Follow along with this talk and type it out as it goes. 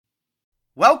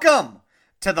Welcome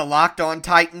to the Locked On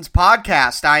Titans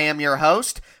podcast. I am your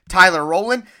host, Tyler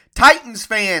Rowland. Titans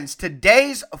fans,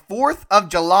 today's 4th of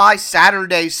July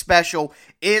Saturday special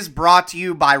is brought to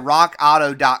you by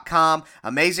RockAuto.com.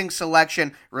 Amazing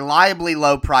selection, reliably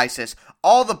low prices,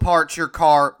 all the parts your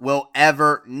car will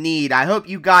ever need. I hope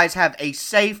you guys have a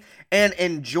safe and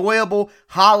enjoyable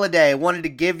holiday. I wanted to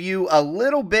give you a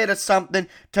little bit of something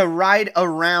to ride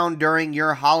around during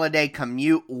your holiday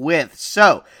commute with.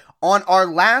 So, on our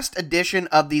last edition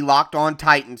of the Locked On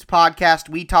Titans podcast,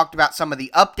 we talked about some of the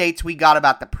updates we got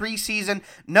about the preseason,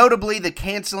 notably the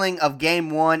canceling of Game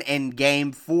 1 and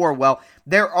Game 4. Well,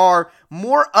 there are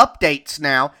more updates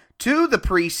now to the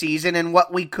preseason and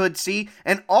what we could see,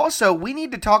 and also we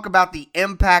need to talk about the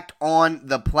impact on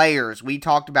the players. We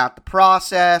talked about the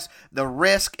process, the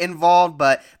risk involved,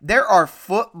 but there are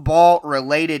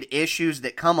football-related issues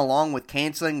that come along with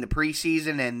canceling the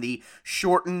preseason and the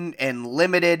shortened and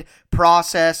limited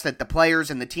process that the players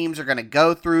and the teams are going to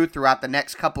go throughout the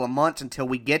next couple of months until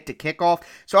we get to kickoff.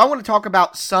 So I want to talk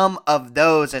about some of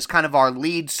those as kind of our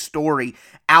lead story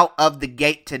out of the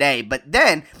gate today. But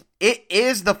then it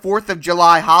is the 4th of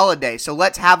July holiday, so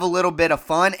let's have a little bit of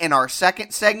fun in our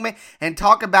second segment and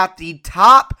talk about the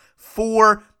top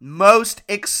 4 most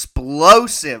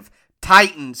explosive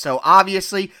Titans. So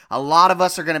obviously, a lot of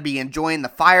us are going to be enjoying the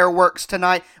fireworks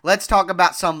tonight. Let's talk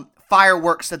about some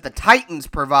fireworks that the Titans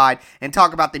provide and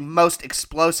talk about the most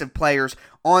explosive players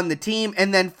on the team.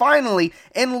 And then finally,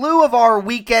 in lieu of our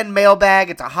weekend mailbag,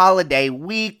 it's a holiday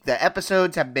week. The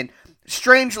episodes have been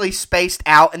strangely spaced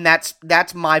out, and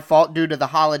that's my fault due to the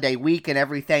holiday week and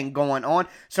everything going on.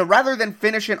 So rather than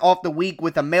finishing off the week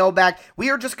with a mailbag, we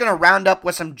are just going to round up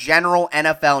with some general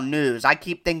NFL news. I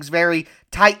keep things very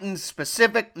Titans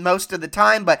specific most of the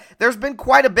time, but there's been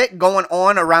quite a bit going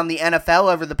on around the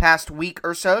NFL over the past week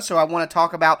or so, so I want to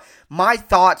talk about my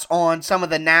thoughts on some of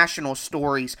the national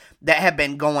stories that have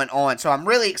been going on. So I'm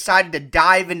really excited to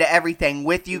dive into everything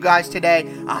with you guys today.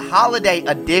 A holiday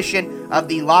edition of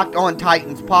the Locked On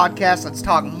Titans podcast. Let's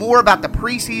talk more about the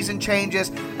preseason changes,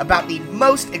 about the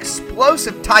most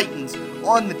explosive Titans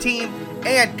on the team,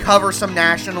 and cover some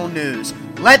national news.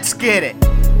 Let's get it.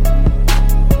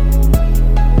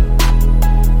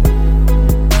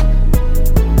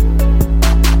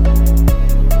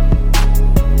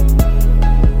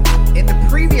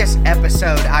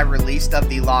 Episode I released of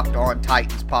the Locked On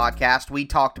Titans podcast, we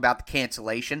talked about the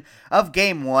cancellation of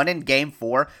Game 1 and Game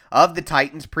 4 of the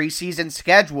Titans preseason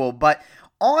schedule, but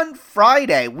on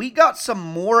Friday, we got some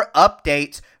more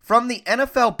updates from the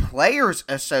NFL Players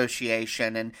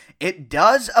Association, and it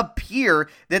does appear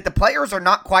that the players are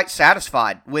not quite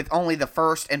satisfied with only the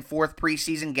first and fourth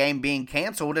preseason game being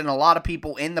canceled, and a lot of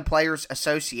people in the Players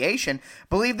Association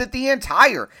believe that the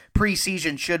entire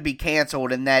preseason should be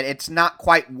canceled and that it's not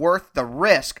quite worth the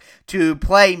risk to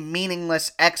play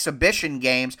meaningless exhibition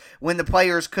games when the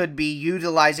players could be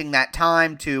utilizing that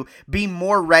time to be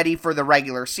more ready for the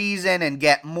regular season and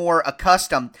get more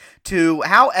accustomed to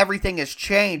how everything has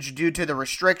changed due to the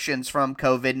restrictions from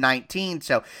COVID-19.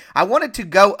 So I wanted to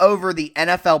go over the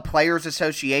NFL Players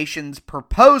Association's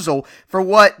proposal for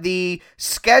what the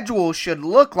schedule should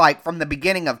look like from the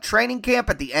beginning of training camp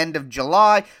at the end of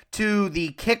July to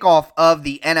the kickoff of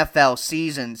the NFL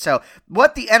season. So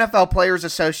what the NFL Players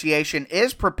Association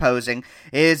is proposing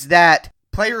is that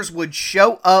players would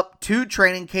show up to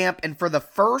training camp, and for the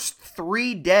first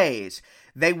 3 days,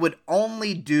 they would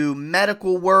only do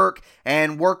medical work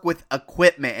and work with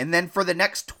equipment. And then for the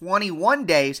next 21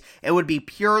 days, it would be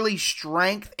purely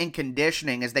strength and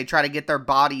conditioning as they try to get their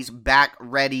bodies back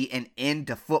ready and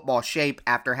into football shape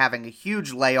after having a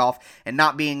huge layoff and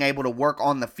not being able to work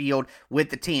on the field with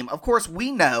the team. Of course,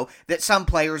 we know that some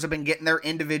players have been getting their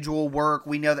individual work.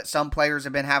 We know that some players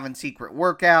have been having secret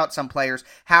workouts. Some players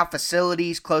have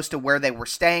facilities close to where they were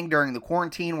staying during the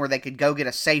quarantine where they could go get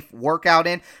a safe workout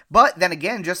in. But then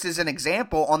again, just as an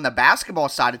example, on the basketball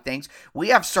side of things, we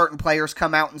have certain players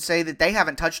come out and say that they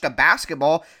haven't touched a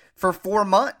basketball for 4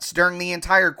 months during the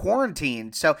entire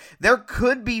quarantine. So there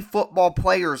could be football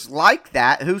players like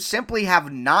that who simply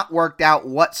have not worked out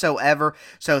whatsoever.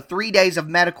 So 3 days of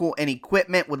medical and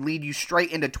equipment would lead you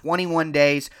straight into 21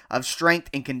 days of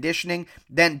strength and conditioning.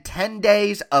 Then 10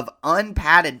 days of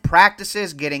unpadded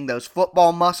practices, getting those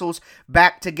football muscles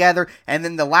back together. And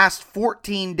then the last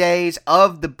 14 days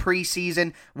of the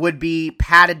preseason would be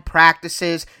padded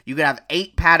practices. You could have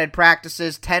 8 padded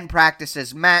practices, 10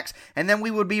 practices max, and then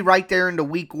we would be right there into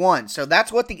week 1. So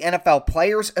that's what the NFL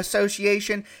Players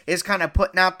Association is kind of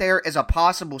putting out there as a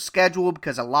possible schedule,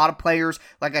 because a lot of players,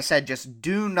 like I said, just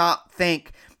do not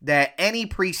think that any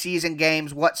preseason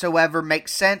games whatsoever make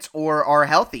sense or are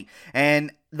healthy.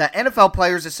 And the NFL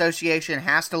Players Association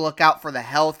has to look out for the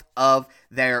health of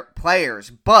their players.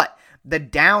 But the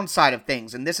downside of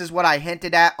things, and this is what I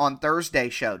hinted at on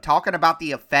Thursday's show, talking about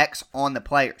the effects on the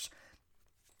players.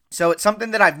 So it's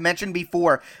something that I've mentioned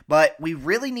before, but we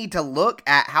really need to look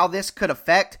at how this could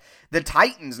affect the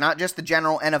Titans, not just the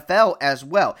general NFL as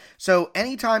well. So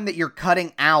anytime that you're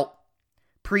cutting out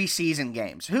preseason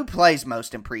games, who plays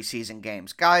most in preseason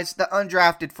games? Guys, the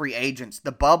undrafted free agents,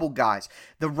 the bubble guys.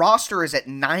 The roster is at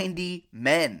 90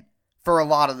 men for a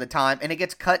lot of the time, and it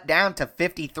gets cut down to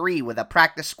 53 with a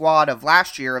practice squad of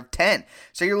last year of 10.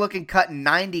 So you're looking cutting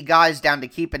 90 guys down to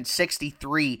keeping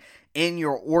 63 in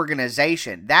your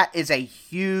organization. That is a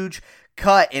huge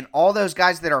cut, and all those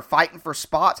guys that are fighting for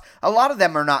spots, a lot of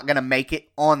them are not going to make it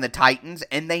on the Titans,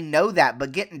 and they know that,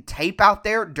 but getting tape out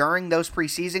there during those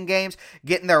preseason games,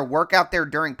 getting their work out there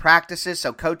during practices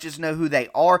so coaches know who they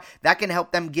are, that can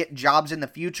help them get jobs in the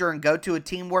future and go to a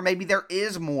team where maybe there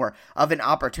is more of an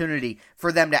opportunity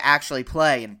for them to actually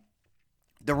play. And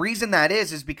the reason that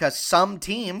is because some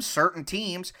teams, certain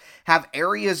teams, have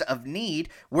areas of need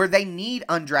where they need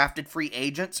undrafted free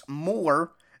agents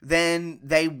more than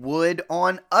they would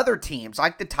on other teams,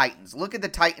 like the Titans. Look at the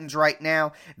Titans right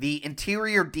now, the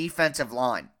interior defensive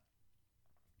line,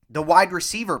 the wide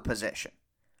receiver position.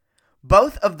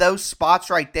 Both of those spots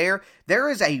right there, there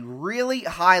is a really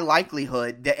high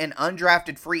likelihood that an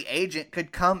undrafted free agent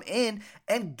could come in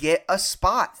and get a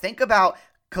spot. Think about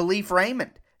Khalif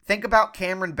Raymond. Think about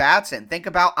Cameron Batson. Think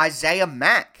about Isaiah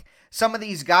Mack. Some of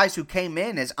these guys who came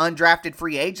in as undrafted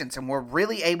free agents and were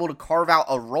really able to carve out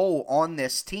a role on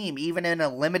this team, even in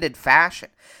a limited fashion.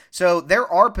 So there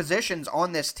are positions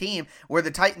on this team where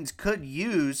the Titans could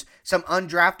use some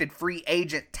undrafted free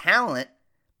agent talent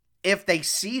if they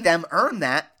see them earn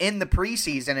that in the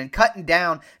preseason. And cutting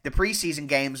down the preseason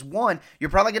games, one,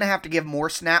 you're probably going to have to give more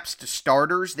snaps to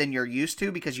starters than you're used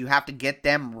to because you have to get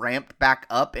them ramped back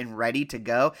up and ready to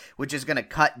go, which is going to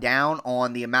cut down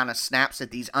on the amount of snaps that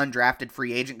these undrafted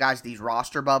free agent guys, these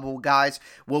roster bubble guys,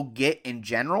 will get in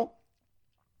general.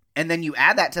 And then you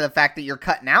add that to the fact that you're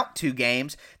cutting out 2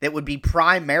 games that would be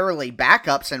primarily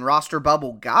backups and roster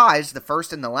bubble guys, the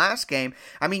first and the last game.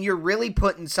 I mean, you're really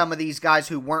putting some of these guys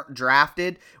who weren't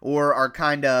drafted or are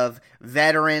kind of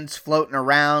veterans floating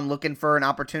around looking for an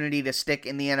opportunity to stick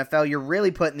in the NFL. You're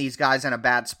really putting these guys in a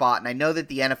bad spot. And I know that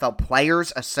the NFL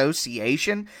Players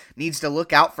Association needs to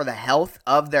look out for the health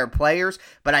of their players,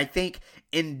 but I think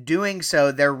in doing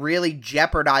so, they're really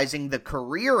jeopardizing the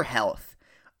career health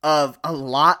of a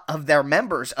lot of their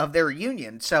members of their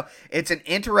union. So it's an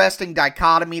interesting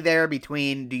dichotomy there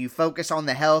between, do you focus on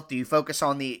the health? Do you focus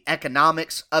on the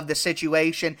economics of the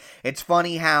situation? It's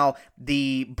funny how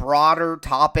the broader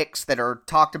topics that are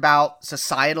talked about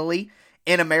societally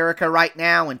in America right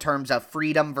now in terms of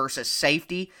freedom versus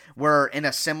safety, we're in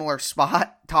a similar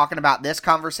spot talking about this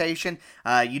conversation.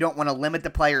 You don't want to limit the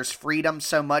players' freedom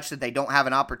so much that they don't have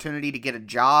an opportunity to get a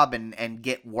job and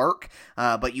get work,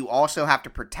 but you also have to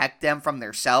protect them from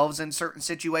themselves in certain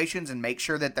situations and make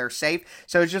sure that they're safe.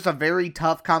 So it's just a very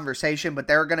tough conversation, but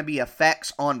there are going to be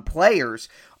effects on players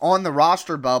on the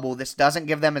roster bubble. This doesn't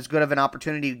give them as good of an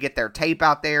opportunity to get their tape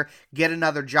out there, get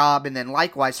another job, and then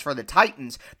likewise for the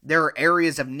Titans, there are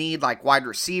areas of need like wide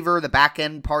receiver, the back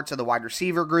end parts of the wide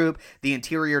receiver group, the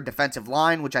interior defensive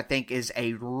line, which I think is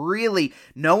a really,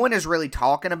 no one is really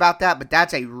talking about that, but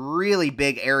that's a really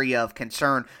big area of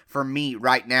concern for me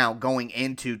right now going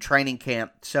into training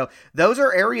camp. So those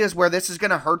are areas where this is going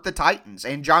to hurt the Titans.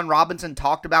 And John Robinson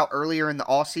talked about earlier in the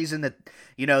offseason that,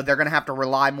 you know, they're going to have to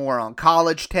rely more on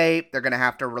college tape. They're going to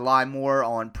have to rely more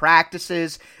on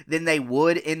practices than they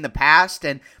would in the past.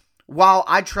 And while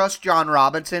I trust John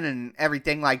Robinson and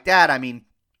everything like that, I mean,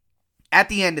 at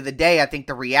the end of the day, I think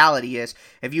the reality is,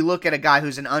 if you look at a guy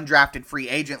who's an undrafted free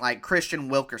agent like Christian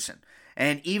Wilkerson,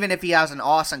 and even if he has an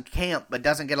awesome camp but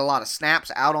doesn't get a lot of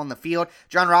snaps out on the field,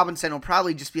 John Robinson will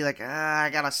probably just be like, I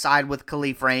got to side with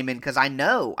Khalif Raymond because I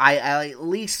know, I at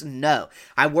least know.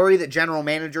 I worry that general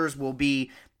managers will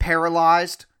be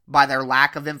paralyzed by their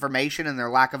lack of information and their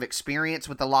lack of experience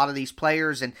with a lot of these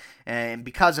players, and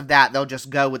because of that, they'll just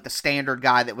go with the standard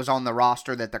guy that was on the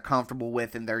roster that they're comfortable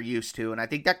with and they're used to, and I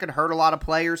think that could hurt a lot of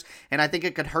players, and I think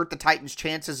it could hurt the Titans'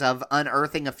 chances of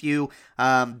unearthing a few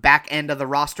back end of the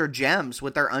roster gems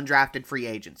with their undrafted free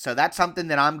agents. So that's something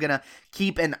that I'm going to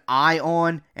keep an eye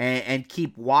on and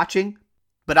keep watching.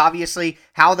 But obviously,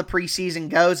 how the preseason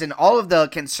goes and all of the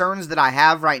concerns that I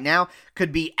have right now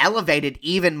could be elevated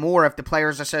even more if the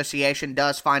Players Association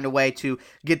does find a way to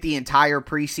get the entire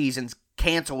preseason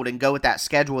canceled and go with that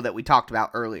schedule that we talked about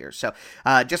earlier. So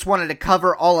just wanted to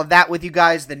cover all of that with you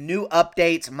guys, the new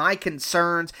updates, my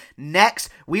concerns. Next,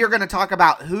 we are going to talk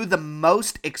about who the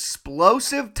most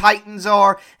explosive Titans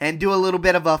are and do a little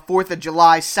bit of a 4th of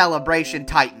July celebration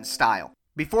Titan style.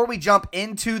 Before we jump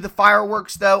into the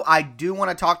fireworks, though, I do want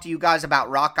to talk to you guys about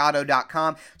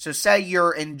RockAuto.com. So say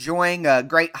you're enjoying a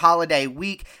great holiday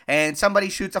week and somebody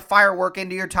shoots a firework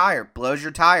into your tire, blows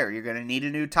your tire. You're going to need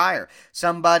a new tire.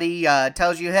 Somebody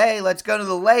tells you, hey, let's go to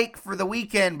the lake for the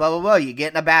weekend, blah, blah, blah. You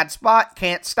get in a bad spot,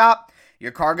 can't stop.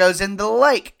 Your car goes into the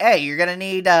lake. Hey, you're going to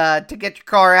need to get your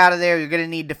car out of there. You're going to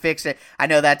need to fix it. I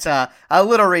know that's a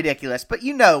little ridiculous, but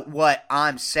you know what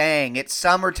I'm saying. It's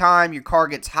summertime. Your car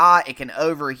gets hot. It can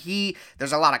overheat.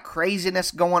 There's a lot of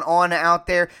craziness going on out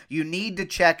there. You need to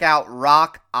check out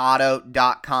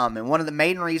RockAuto.com. And one of the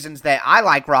main reasons that I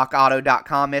like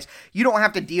RockAuto.com is you don't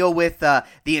have to deal with the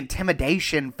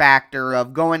intimidation factor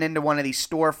of going into one of these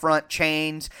storefront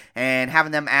chains and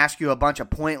having them ask you a bunch of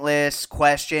pointless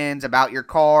questions about your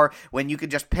car when you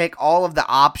could just pick all of the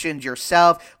options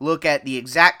yourself, look at the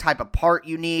exact type of part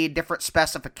you need, different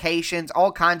specifications,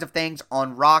 all kinds of things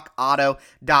on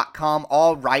RockAuto.com,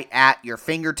 all right at your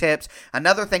fingertips.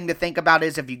 Another thing to think about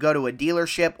is if you go to a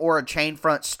dealership or a chain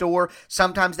front store,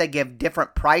 sometimes they give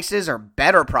different prices or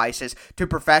better prices to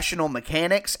professional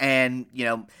mechanics and,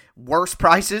 worse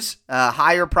prices,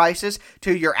 higher prices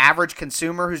to your average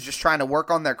consumer who's just trying to work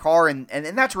on their car, and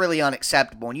that's really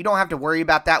unacceptable. And you don't have to worry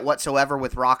about that whatsoever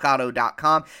with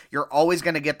RockAuto.com. You're always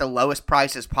going to get the lowest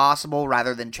prices possible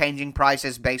rather than changing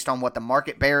prices based on what the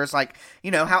market bears, like,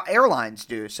 how airlines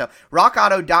do. So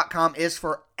RockAuto.com is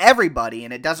for everybody,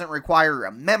 and it doesn't require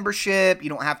a membership. You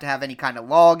don't have to have any kind of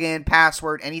login,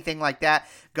 password, anything like that.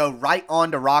 Go right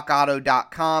on to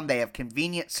RockAuto.com. They have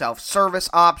convenient self-service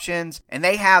options, and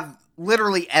they have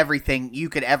literally everything you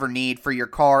could ever need for your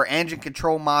car. Engine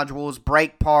control modules,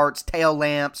 brake parts, tail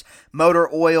lamps, motor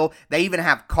oil. They even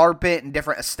have carpet and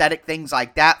different aesthetic things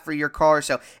like that for your car.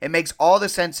 So it makes all the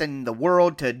sense in the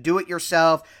world to do it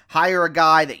yourself. Hire a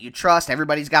guy that you trust.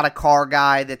 Everybody's got a car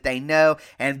guy that they know.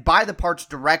 And buy the parts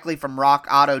directly from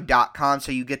RockAuto.com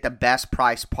so you get the best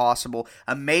price possible.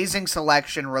 Amazing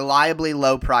selection, reliably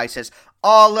low prices.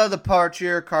 All of the parts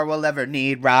your car will ever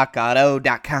need.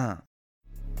 RockAuto.com.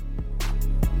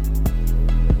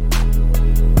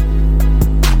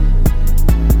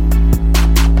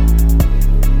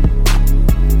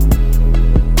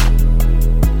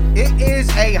 It is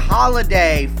a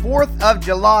holiday, 4th of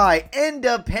July,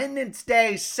 Independence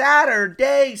Day,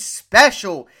 Saturday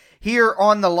special here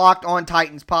on the Locked On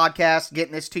Titans podcast.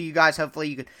 Getting this to you guys. Hopefully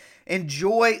you can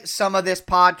enjoy some of this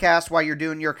podcast while you're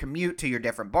doing your commute to your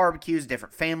different barbecues,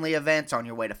 different family events, on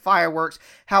your way to fireworks,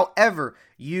 however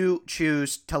you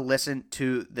choose to listen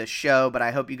to the show. But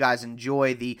I hope you guys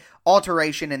enjoy the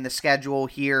alteration in the schedule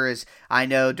here, as I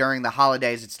know during the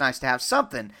holidays it's nice to have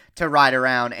something to ride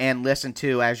around and listen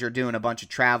to as you're doing a bunch of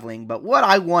traveling. But what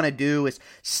I want to do is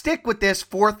stick with this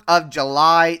 4th of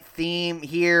July theme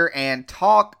here and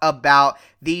talk about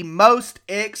the most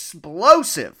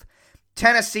explosive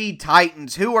Tennessee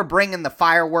Titans, who are bringing the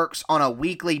fireworks on a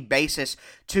weekly basis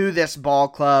to this ball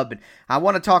club. And I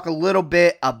want to talk a little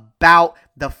bit about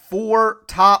the 4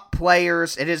 top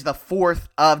players. It is the 4th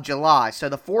of July. So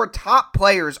the 4 top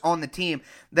players on the team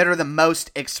that are the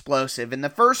most explosive. And the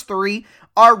first 3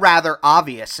 are rather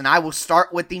obvious. And I will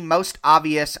start with the most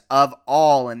obvious of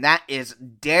all, and that is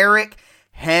Derrick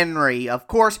Henry. Of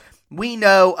course, we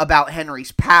know about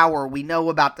Henry's power. We know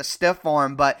about the stiff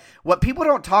arm, but what people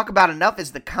don't talk about enough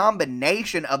is the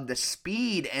combination of the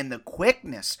speed and the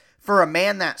quickness for a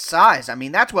man that size. I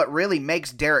mean, that's what really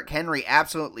makes Derrick Henry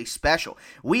absolutely special.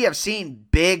 We have seen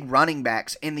big running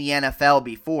backs in the NFL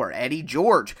before. Eddie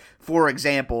George, for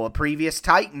example, a previous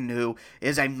Titan who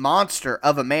is a monster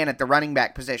of a man at the running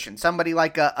back position. Somebody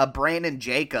like a Brandon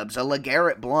Jacobs, a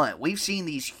LeGarrette Blount. We've seen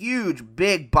these huge,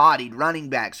 big-bodied running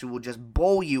backs who will just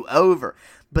bowl you over.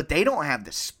 But they don't have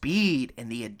the speed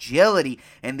and the agility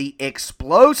and the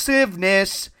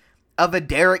explosiveness of a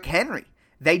Derrick Henry.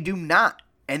 They do not.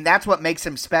 And that's what makes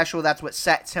him special. That's what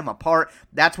sets him apart.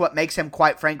 That's what makes him,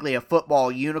 quite frankly, a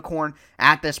football unicorn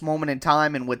at this moment in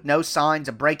time. And with no signs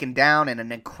of breaking down and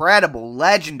an incredible,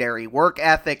 legendary work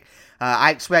ethic,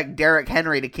 I expect Derrick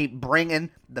Henry to keep bringing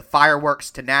the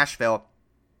fireworks to Nashville,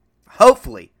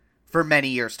 hopefully, for many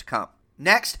years to come.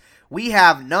 Next, we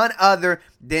have none other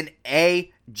than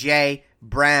A.J.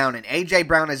 Brown, and A.J.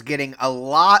 Brown is getting a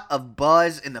lot of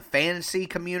buzz in the fantasy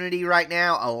community right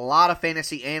now. A lot of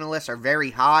fantasy analysts are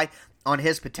very high on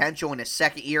his potential in his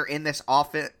second year in this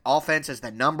offense as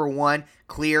the number one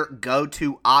clear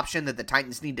go-to option that the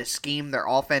Titans need to scheme their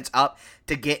offense up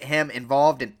to get him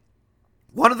involved. And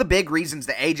one of the big reasons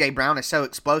that A.J. Brown is so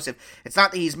explosive, it's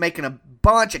not that he's making a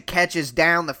bunch of catches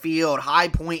down the field,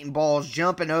 high-pointing balls,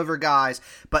 jumping over guys,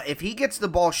 but if he gets the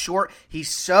ball short, he's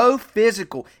so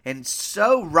physical and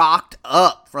so rocked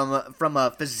up from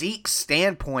a physique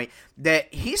standpoint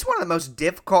that he's one of the most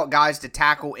difficult guys to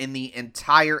tackle in the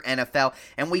entire NFL,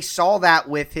 and we saw that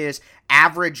with his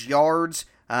average yards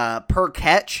per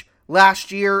catch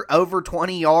last year, over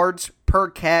 20 yards per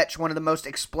catch, one of the most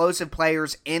explosive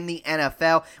players in the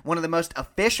NFL, one of the most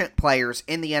efficient players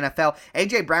in the NFL.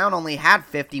 A.J. Brown only had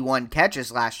 51 catches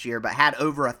last year, but had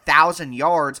over 1,000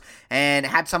 yards and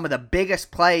had some of the biggest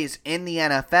plays in the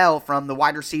NFL from the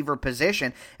wide receiver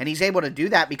position, and he's able to do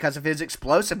that because of his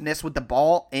explosiveness with the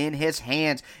ball in his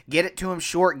hands. Get it to him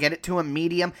short, get it to him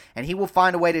medium, and he will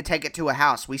find a way to take it to a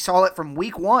house. We saw it from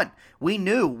week one. We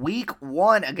knew week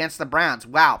one against the Browns,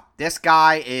 wow, this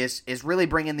guy is really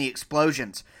bringing the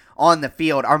explosions on the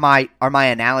field. Are my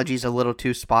analogies a little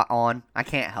too spot on? I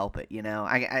can't help it, you know.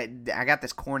 I got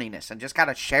this corniness and just got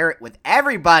to share it with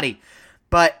everybody.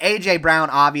 But A.J. Brown,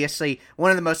 obviously,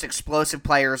 one of the most explosive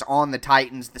players on the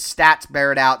Titans. The stats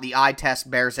bear it out. The eye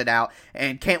test bears it out.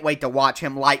 And can't wait to watch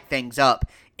him light things up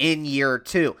in year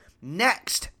two.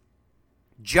 Next,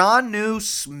 Jonnu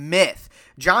Smith.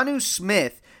 Jonnu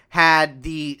Smith had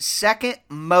the second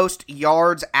most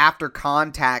yards after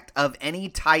contact of any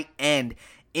tight end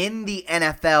in the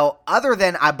NFL, other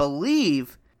than, I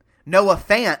believe, Noah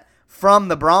Fant from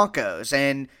the Broncos.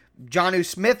 And Jonnu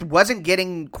Smith wasn't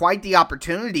getting quite the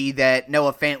opportunity that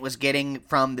Noah Fant was getting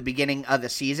from the beginning of the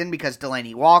season because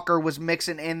Delanie Walker was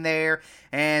mixing in there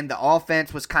and the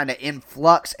offense was kind of in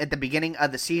flux at the beginning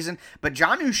of the season. But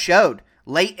Jonnu showed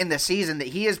late in the season that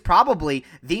he is probably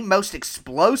the most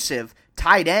explosive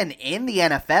tight end in the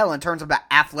NFL in terms of the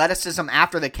athleticism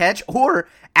after the catch or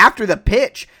after the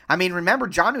pitch. I mean, remember,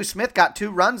 Jonnu Smith got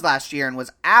 2 runs last year and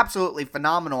was absolutely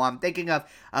phenomenal. I'm thinking of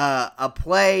a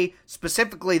play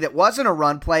specifically that wasn't a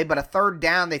run play, but a third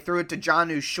down. They threw it to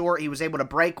Jonnu short. He was able to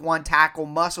break one tackle,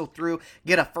 muscle through,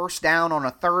 get a first down on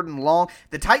a 3rd and long.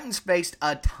 The Titans faced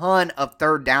a ton of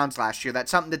third downs last year.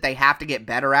 That's something that they have to get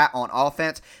better at on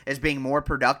offense, is being more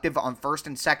productive on 1st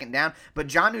and 2nd down. But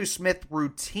Jonnu Smith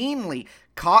routinely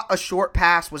caught a short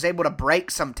pass, was able to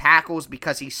break some tackles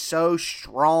because he's so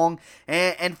strong,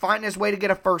 and find his way to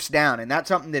get a first down. And that's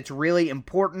something that's really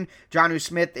important. Jonnu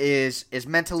Smith is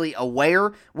mentally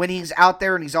aware when he's out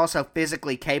there, and he's also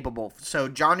physically capable. So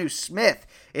Jonnu Smith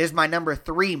is my number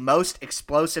 3 most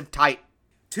explosive tight.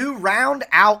 To round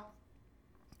out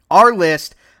our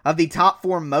list of the top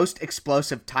 4 most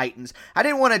explosive Titans, I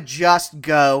didn't want to just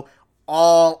go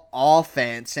all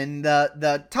offense, and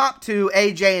the top 2,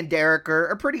 AJ and Derek,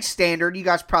 are pretty standard. You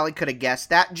guys probably could have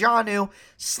guessed that. Jonnu,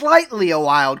 slightly a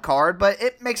wild card, but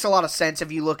it makes a lot of sense if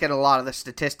you look at a lot of the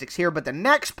statistics here. But the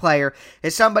next player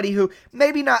is somebody who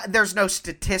maybe not, there's no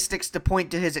statistics to point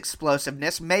to his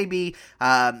explosiveness. Maybe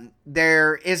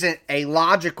there isn't a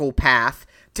logical path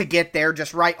to get there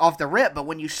just right off the rip, but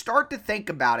when you start to think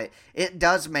about it, it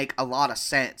does make a lot of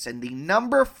sense. And the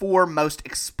number 4 most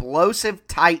explosive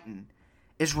Titan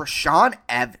is Rashaan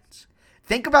Evans.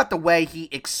 Think about the way he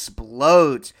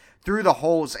explodes through the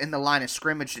holes in the line of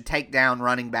scrimmage to take down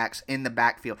running backs in the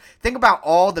backfield. Think about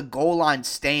all the goal line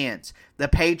stands, the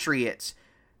Patriots,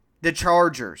 the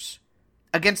Chargers,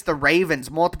 against the Ravens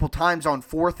multiple times on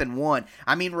 4th and 1.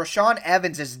 I mean, Rashaan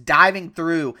Evans is diving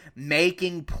through,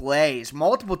 making plays.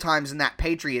 Multiple times in that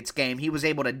Patriots game, he was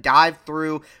able to dive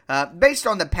through based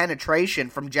on the penetration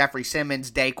from Jeffrey Simmons,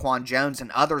 Daquan Jones,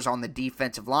 and others on the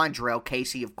defensive line. Jarrell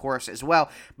Casey, of course, as well.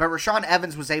 But Rashaan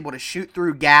Evans was able to shoot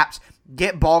through gaps,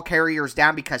 get ball carriers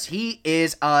down because he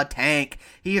is a tank.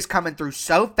 He is coming through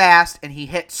so fast, and he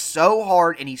hits so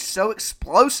hard, and he's so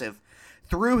explosive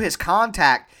through his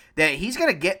contact that he's going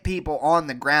to get people on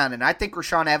the ground. And I think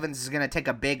Rashaan Evans is going to take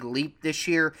a big leap this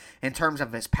year in terms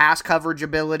of his pass coverage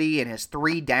ability and his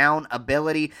 3-down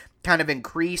ability, kind of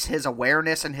increase his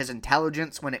awareness and his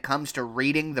intelligence when it comes to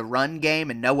reading the run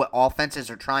game and know what offenses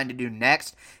are trying to do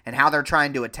next and how they're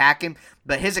trying to attack him.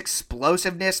 But his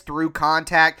explosiveness through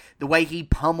contact, the way he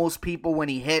pummels people when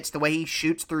he hits, the way he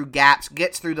shoots through gaps,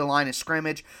 gets through the line of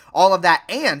scrimmage, all of that.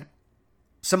 And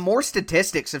some more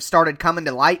statistics have started coming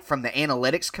to light from the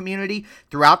analytics community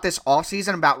throughout this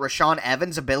offseason about Rashaan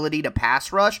Evans' ability to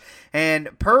pass rush. And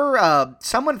per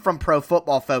someone from Pro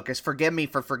Football Focus, forgive me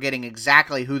for forgetting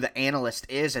exactly who the analyst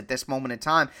is at this moment in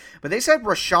time, but they said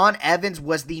Rashaan Evans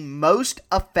was the most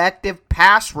effective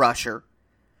pass rusher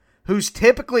who's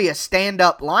typically a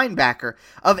stand-up linebacker,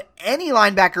 of any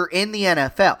linebacker in the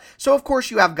NFL. So, of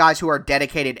course, you have guys who are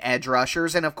dedicated edge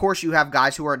rushers, and, of course, you have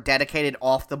guys who are dedicated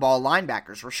off-the-ball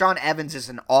linebackers. Rashaan Evans is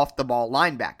an off-the-ball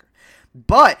linebacker.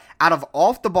 But out of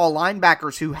off-the-ball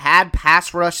linebackers who had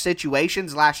pass rush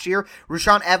situations last year,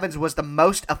 Rashaan Evans was the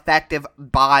most effective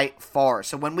by far.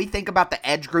 So when we think about the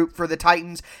edge group for the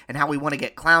Titans and how we want to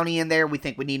get Clowney in there, we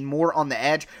think we need more on the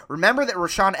edge. Remember that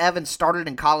Rashaan Evans started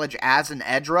in college as an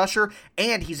edge rusher,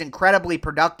 and he's incredibly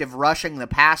productive rushing the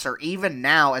passer, even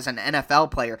now as an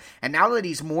NFL player. And now that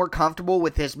he's more comfortable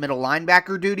with his middle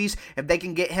linebacker duties, if they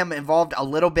can get him involved a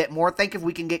little bit more, think if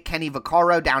we can get Kenny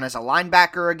Vaccaro down as a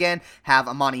linebacker again, have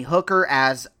Amani Hooker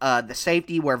as the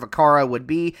safety where Vaccaro would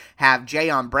be, have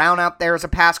Jayon Brown out there as a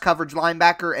pass coverage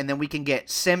linebacker, and then we can get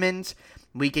Simmons,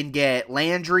 we can get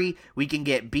Landry, we can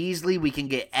get Beasley, we can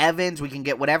get Evans, we can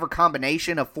get whatever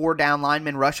combination of 4 down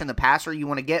linemen rushing the passer you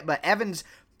want to get, but Evans'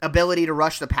 ability to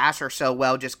rush the passer so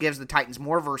well just gives the Titans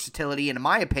more versatility, and in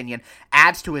my opinion,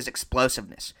 adds to his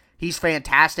explosiveness. He's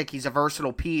fantastic, he's a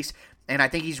versatile piece, and I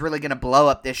think he's really going to blow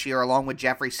up this year along with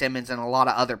Jeffrey Simmons and a lot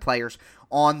of other players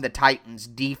on the Titans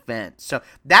defense. So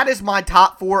that is my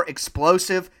top 4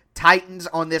 explosive Titans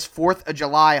on this 4th of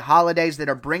July holidays that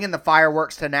are bringing the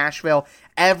fireworks to Nashville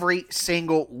every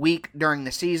single week during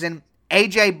the season.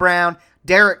 A.J. Brown,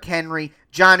 Derrick Henry,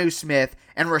 Jonnu Smith,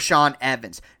 and Rashaan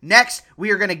Evans. Next, we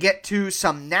are going to get to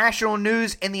some national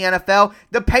news in the NFL.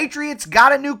 The Patriots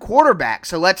got a new quarterback,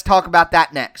 so let's talk about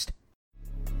that next.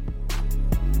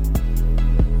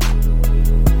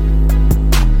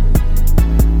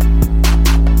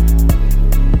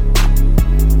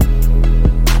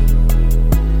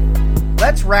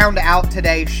 Let's round out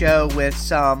today's show with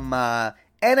some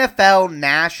NFL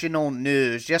national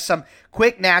news. Just some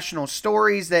quick national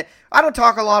stories that I don't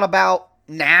talk a lot about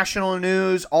national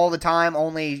news all the time,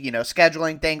 only,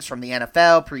 scheduling things from the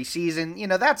NFL,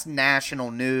 preseason. That's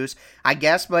national news, I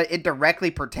guess, but it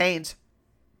directly pertains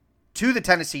to the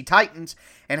Tennessee Titans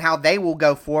and how they will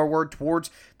go forward towards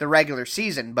the regular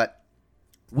season. But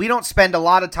we don't spend a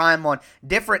lot of time on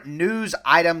different news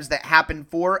items that happen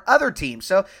for other teams.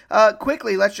 So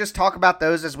quickly, let's just talk about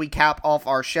those as we cap off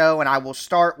our show. And I will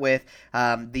start with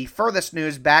the furthest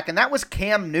news back, and that was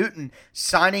Cam Newton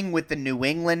signing with the New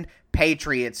England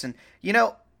Patriots. And,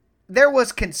 there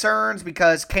was concerns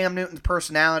because Cam Newton's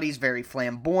personality is very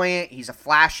flamboyant. He's a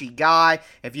flashy guy.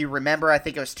 If you remember, I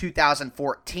think it was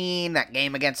 2014, that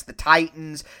game against the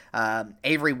Titans.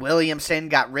 Avery Williamson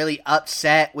got really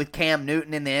upset with Cam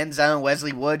Newton in the end zone.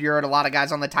 Wesley Woodyard, a lot of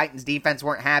guys on the Titans defense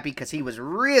weren't happy because he was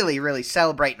really, really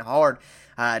celebrating hard,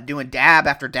 doing dab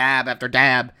after dab after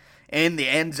dab in the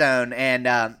end zone. And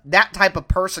that type of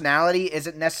personality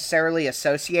isn't necessarily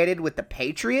associated with the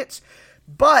Patriots.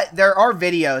 But there are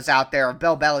videos out there of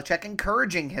Bill Belichick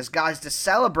encouraging his guys to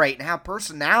celebrate and have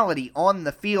personality on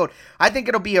the field. I think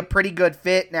it'll be a pretty good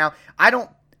fit. Now,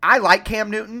 I like Cam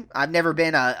Newton. I've never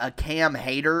been a Cam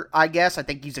hater, I guess. I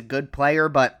think he's a good player,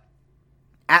 but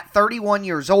at 31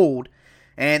 years old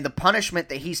and the punishment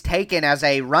that he's taken as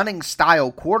a running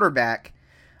style quarterback,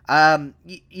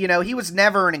 he was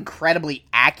never an incredibly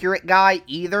accurate guy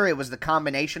either. It was the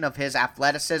combination of his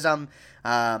athleticism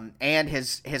and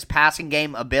his passing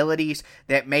game abilities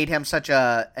that made him such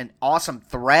an awesome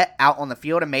threat out on the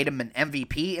field and made him an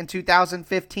MVP in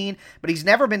 2015. But he's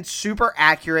never been super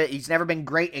accurate. He's never been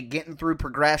great at getting through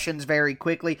progressions very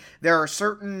quickly. There are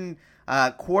certain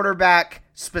quarterback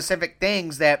specific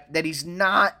things that he's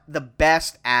not the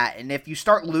best at, and if you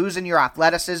start losing your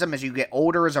athleticism as you get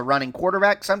older as a running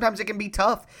quarterback, sometimes it can be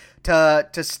tough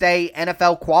to stay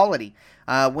NFL quality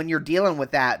when you're dealing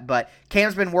with that. But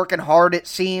Cam's been working hard, it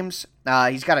seems.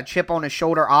 He's got a chip on his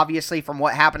shoulder, obviously, from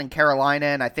what happened in Carolina,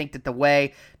 and I think that the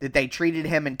way that they treated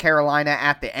him in Carolina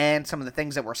at the end, some of the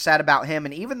things that were said about him,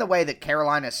 and even the way that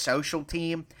Carolina's social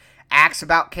team acts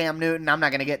about Cam Newton, I'm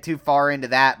not going to get too far into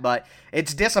that, but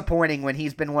it's disappointing when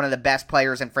he's been one of the best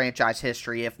players in franchise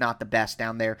history, if not the best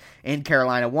down there in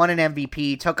Carolina. Won an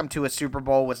MVP, took him to a Super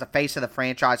Bowl, was the face of the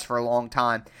franchise for a long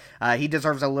time. He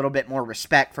deserves a little bit more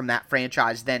respect from that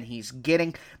franchise than he's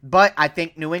getting, but I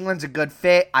think New England's a good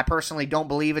fit. I personally don't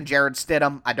believe in Jarrett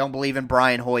Stidham. I don't believe in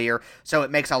Brian Hoyer, so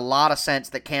it makes a lot of sense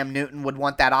that Cam Newton would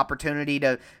want that opportunity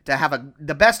to have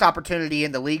the best opportunity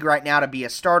in the league right now to be a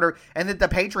starter, and that the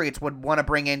Patriots would want to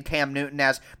bring in Cam Newton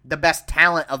as the best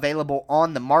talent available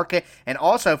on the market. And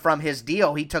also from his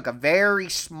deal, he took a very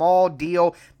small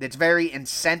deal that's very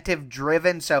incentive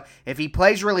driven. So if he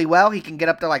plays really well, he can get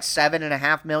up to like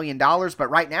 $7.5 million.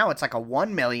 But right now it's like a $1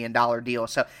 million deal.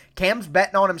 So Cam's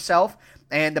betting on himself,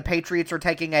 and the Patriots are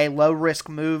taking a low risk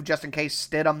move just in case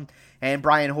Stidham and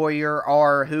Brian Hoyer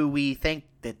are who we think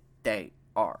that they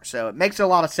are. So it makes a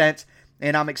lot of sense,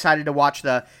 and I'm excited to watch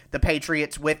the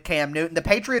Patriots with Cam Newton. The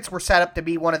Patriots were set up to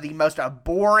be one of the most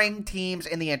boring teams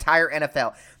in the entire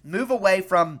NFL. Move away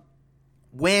from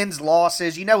wins,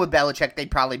 losses. You know, with Belichick,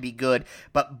 they'd probably be good,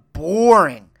 but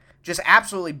boring. Just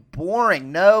absolutely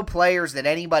boring. No players that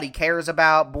anybody cares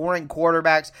about. Boring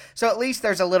quarterbacks. So at least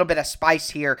there's a little bit of spice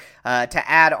here to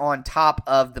add on top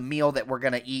of the meal that we're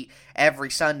going to eat every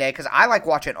Sunday. Because I like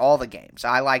watching all the games.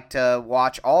 I like to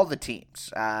watch all the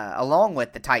teams along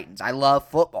with the Titans. I love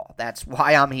football. That's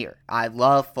why I'm here. I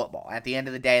love football. At the end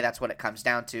of the day, that's what it comes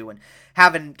down to. And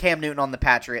having Cam Newton on the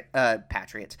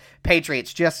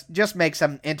Patriots just makes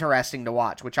them interesting to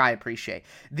watch, which I appreciate.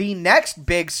 The next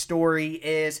big story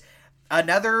is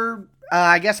another,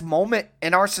 moment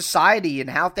in our society and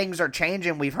how things are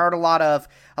changing. We've heard a lot of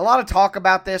talk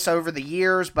about this over the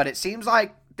years, but it seems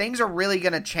like things are really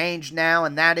going to change now,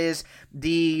 and that is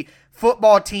the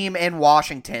football team in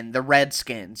Washington, the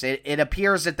Redskins. It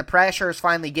appears that the pressure is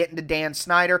finally getting to Dan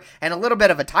Snyder, and a little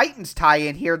bit of a Titans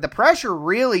tie-in here. The pressure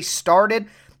really started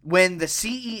when the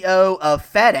CEO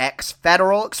of FedEx,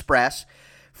 Federal Express,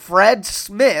 Fred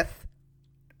Smith,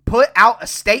 put out a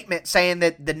statement saying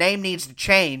that the name needs to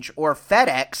change, or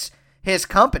FedEx, his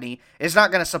company, is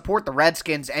not going to support the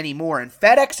Redskins anymore. And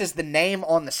FedEx is the name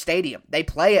on the stadium. They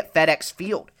play at FedEx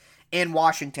Field in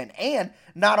Washington. And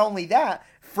not only that,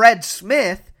 Fred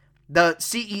Smith, the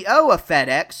CEO of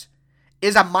FedEx,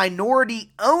 is a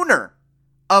minority owner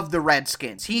of the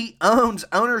Redskins. He owns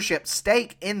ownership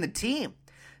stake in the team.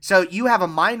 So you have a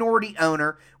minority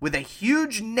owner with a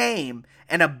huge name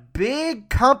and a big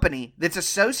company that's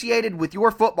associated with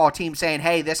your football team saying,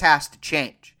 hey, this has to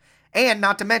change. And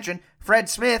not to mention, Fred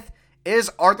Smith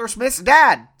is Arthur Smith's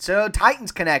dad. So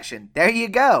Titans connection. There you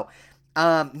go.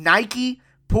 Nike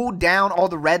pulled down all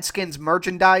the Redskins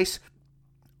merchandise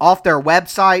off their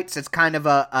websites. It's kind of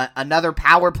another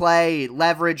power play,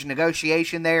 leverage,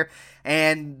 negotiation there.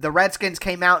 And the Redskins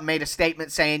came out and made a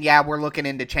statement saying, yeah, we're looking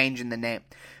into changing the name.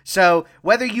 So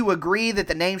whether you agree that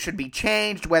the name should be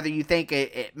changed, whether you think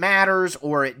it matters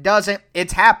or it doesn't,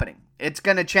 it's happening. It's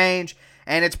going to change,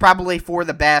 and it's probably for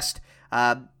the best.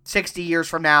 60 years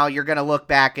from now, you're going to look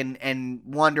back and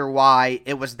wonder why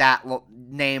it was that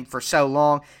name for so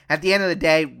long. At the end of the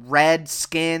day,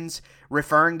 Redskins,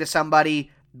 referring to somebody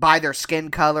by their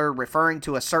skin color, referring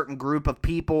to a certain group of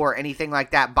people or anything like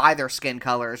that by their skin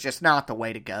color is just not the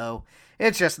way to go.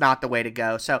 It's just not the way to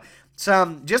go. So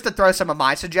just to throw some of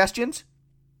my suggestions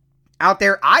out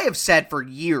there, I have said for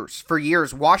years,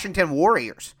 Washington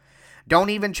Warriors. Don't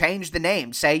even change the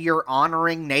name. Say you're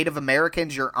honoring Native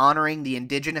Americans, you're honoring the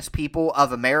indigenous people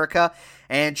of America,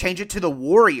 and change it to the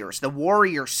Warriors, the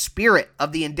warrior spirit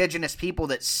of the indigenous people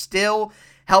that still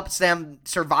helps them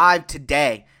survive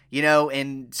today,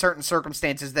 in certain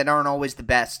circumstances that aren't always the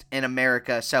best in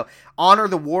America. So honor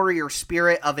the warrior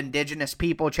spirit of indigenous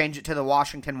people, change it to the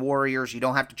Washington Warriors. You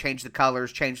don't have to change the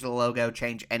colors, change the logo,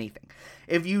 change anything.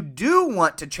 If you do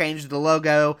want to change the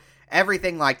logo,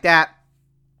 everything like that,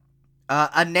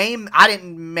 a name, I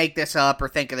didn't make this up or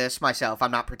think of this myself,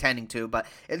 I'm not pretending to, but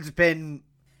it's been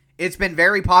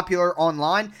very popular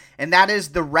online, and that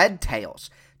is the Red Tails.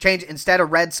 Instead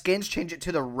of Redskins, change it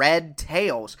to the Red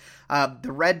Tails.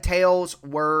 The Red Tails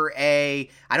were I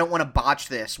don't want to botch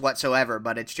this whatsoever,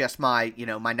 but it's just my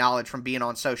knowledge from being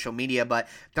on social media, but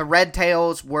the Red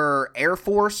Tails were Air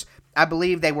Force. I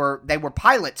believe they were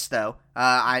pilots, though.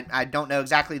 I don't know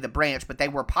exactly the branch, but they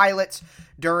were pilots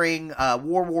during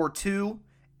World War II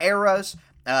eras.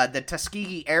 The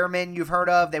Tuskegee Airmen you've heard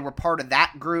of, they were part of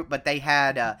that group, but they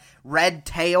had red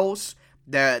tails.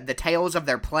 The tails of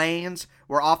their planes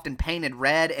were often painted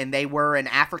red, and they were an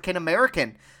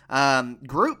African-American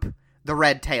group, the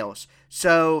Red Tails.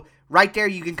 So right there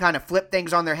you can kind of flip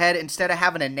things on their head. Instead of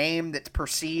having a name that's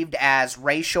perceived as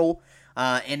racial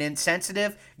and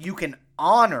insensitive, you can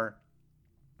honor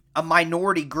a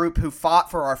minority group who fought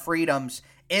for our freedoms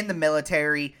in the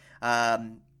military.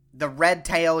 The Red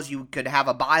Tails, you could have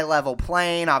a bi-level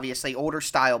plane, obviously older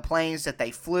style planes that they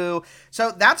flew.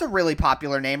 So that's a really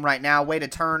popular name right now. Way to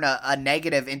turn a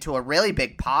negative into a really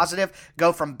big positive.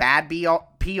 Go from bad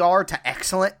PR to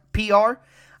excellent PR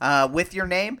with your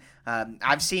name.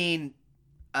 I've seen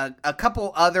a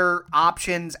couple other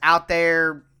options out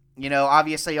there.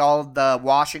 Obviously all the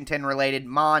Washington-related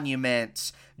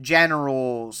monuments,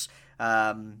 generals,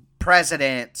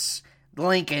 presidents,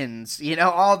 Lincolns,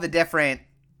 all the different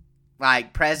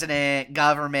like president,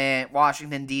 government,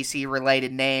 Washington, D.C.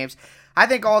 related names. I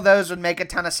think all those would make a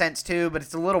ton of sense too, but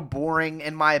it's a little boring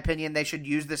in my opinion. They should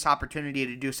use this opportunity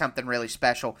to do something really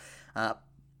special.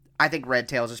 I think Red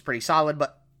Tails is pretty solid,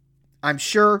 but I'm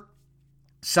sure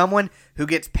Someone who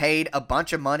gets paid a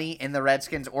bunch of money in the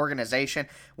Redskins organization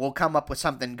will come up with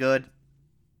something good.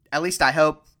 At least I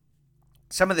hope.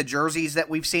 Some of the jerseys that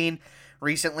we've seen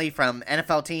recently from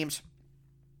NFL teams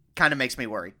kind of makes me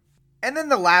worry. And then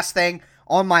the last thing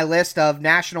on my list of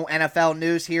national NFL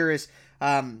news here is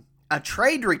a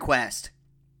trade request.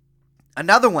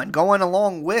 Another one going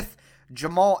along with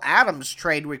Jamal Adams'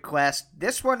 trade request.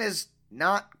 This one is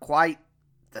not quite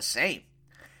the same.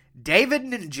 David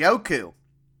Njoku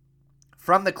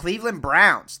from the Cleveland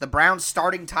Browns, the Browns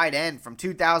starting tight end from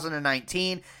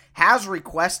 2019, has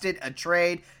requested a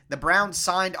trade. The Browns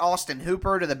signed Austin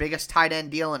Hooper to the biggest tight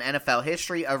end deal in NFL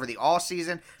history over the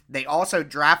offseason. They also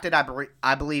drafted,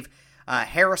 I believe,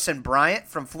 Harrison Bryant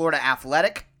from Florida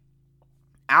Athletic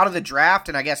out of the draft,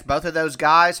 and I guess both of those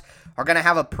guys are going to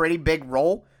have a pretty big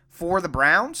role for the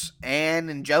Browns, and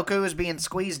Njoku is being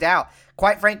squeezed out.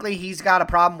 Quite frankly, he's got a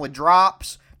problem with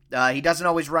drops. He doesn't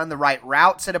always run the right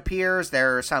routes, it appears.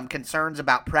 There are some concerns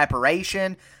about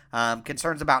preparation,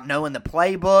 concerns about knowing the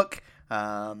playbook,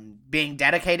 being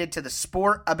dedicated to the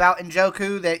sport about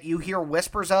Njoku that you hear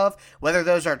whispers of. Whether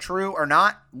those are true or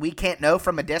not, we can't know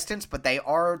from a distance, but they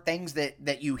are things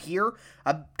that you hear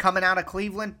coming out of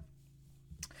Cleveland.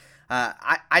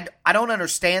 I don't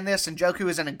understand this. Njoku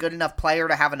isn't a good enough player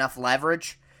to have enough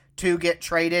leverage to get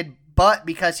traded, but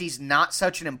because he's not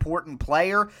such an important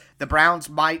player, the Browns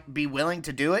might be willing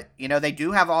to do it. You know, they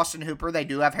do have Austin Hooper, they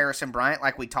do have Harrison Bryant,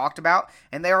 like we talked about,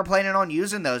 and they are planning on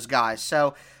using those guys.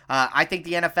 So I think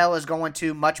the NFL is going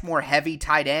to much more heavy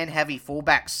tight end, heavy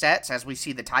fullback sets, as we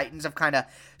see the Titans have kind of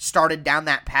started down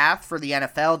that path for the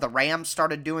NFL. The Rams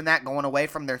started doing that, going away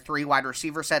from their 3 wide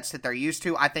receiver sets that they're used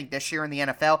to. I think this year in the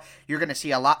NFL, you're going to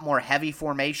see a lot more heavy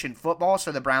formation football,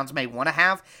 so the Browns may want to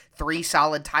have 3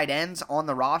 solid tight ends on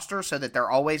the roster so that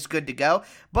they're always good to go.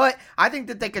 But I think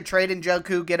that they could trade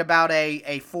Njoku, get about a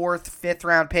 4th, 5th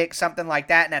round pick, something like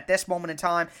that. And at this moment in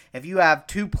time, if you have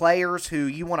 2 players who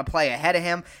you want to play ahead of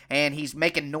him and he's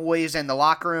making noise in the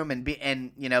locker room and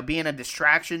being a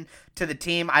distraction to the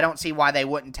team, I don't see why they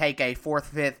wouldn't take a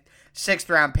 4th, 5th, 6th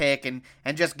round pick and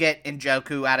just get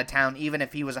Njoku out of town, even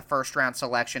if he was a 1st round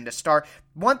selection to start.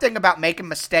 One thing about making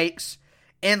mistakes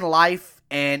in life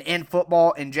and in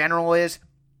football in general is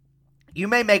you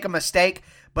may make a mistake,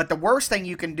 but the worst thing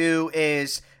you can do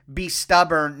is be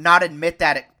stubborn, not admit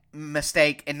that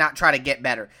mistake, and not try to get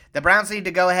better. The Browns need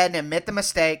to go ahead and admit the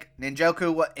mistake.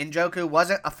 Njoku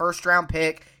wasn't a 1st round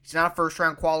pick. He's not a 1st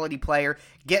round quality player.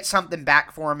 Get something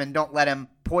back for him and don't let him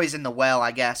poison the well,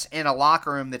 I guess, in a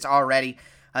locker room that's already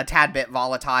a tad bit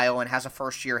volatile and has a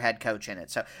first-year head coach in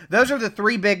it. So those are the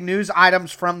 3 big news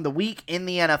items from the week in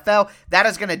the NFL. That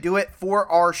is going to do it for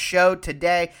our show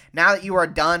today. Now that you are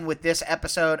done with this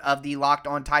episode of the Locked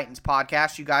On Titans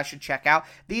podcast, you guys should check out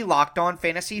the Locked On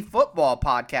Fantasy Football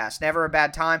podcast. Never a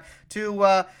bad time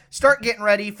to start getting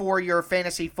ready for your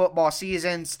fantasy football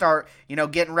season. Start,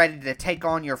 getting ready to take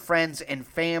on your friends and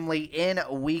family in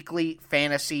weekly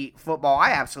fantasy football.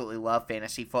 I absolutely love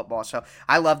fantasy football, so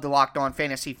I love the Locked On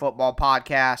Fantasy Football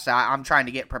podcast. I'm trying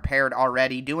to get prepared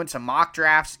already, doing some mock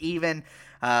drafts even.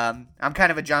 I'm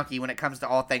kind of a junkie when it comes to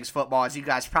all things football, as you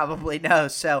guys probably know,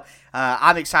 so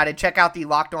I'm excited. Check out the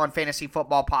Locked On Fantasy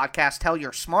Football podcast. Tell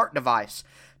your smart device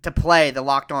to play the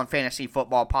Locked On Fantasy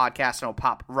Football podcast, and it'll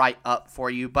pop right up for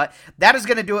you. But that is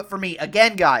going to do it for me.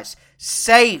 Again, guys,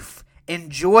 safe,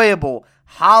 enjoyable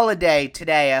holiday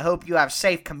today. I hope you have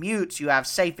safe commutes. You have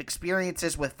safe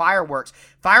experiences with fireworks.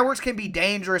 Fireworks can be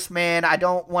dangerous, man. I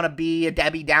don't want to be a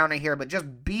Debbie Downer here, but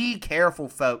just be careful,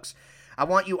 folks. I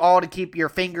want you all to keep your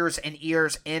fingers and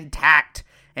ears intact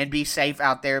and be safe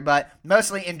out there. But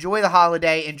mostly enjoy the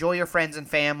holiday. Enjoy your friends and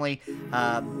family.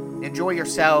 Enjoy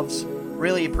yourselves.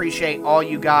 Really appreciate all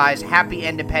you guys. Happy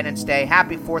Independence Day.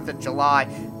 Happy 4th of July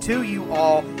to you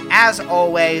all. As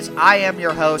always, I am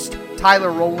your host,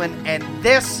 Tyler Rowland, and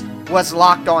this was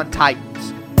Locked On Titans.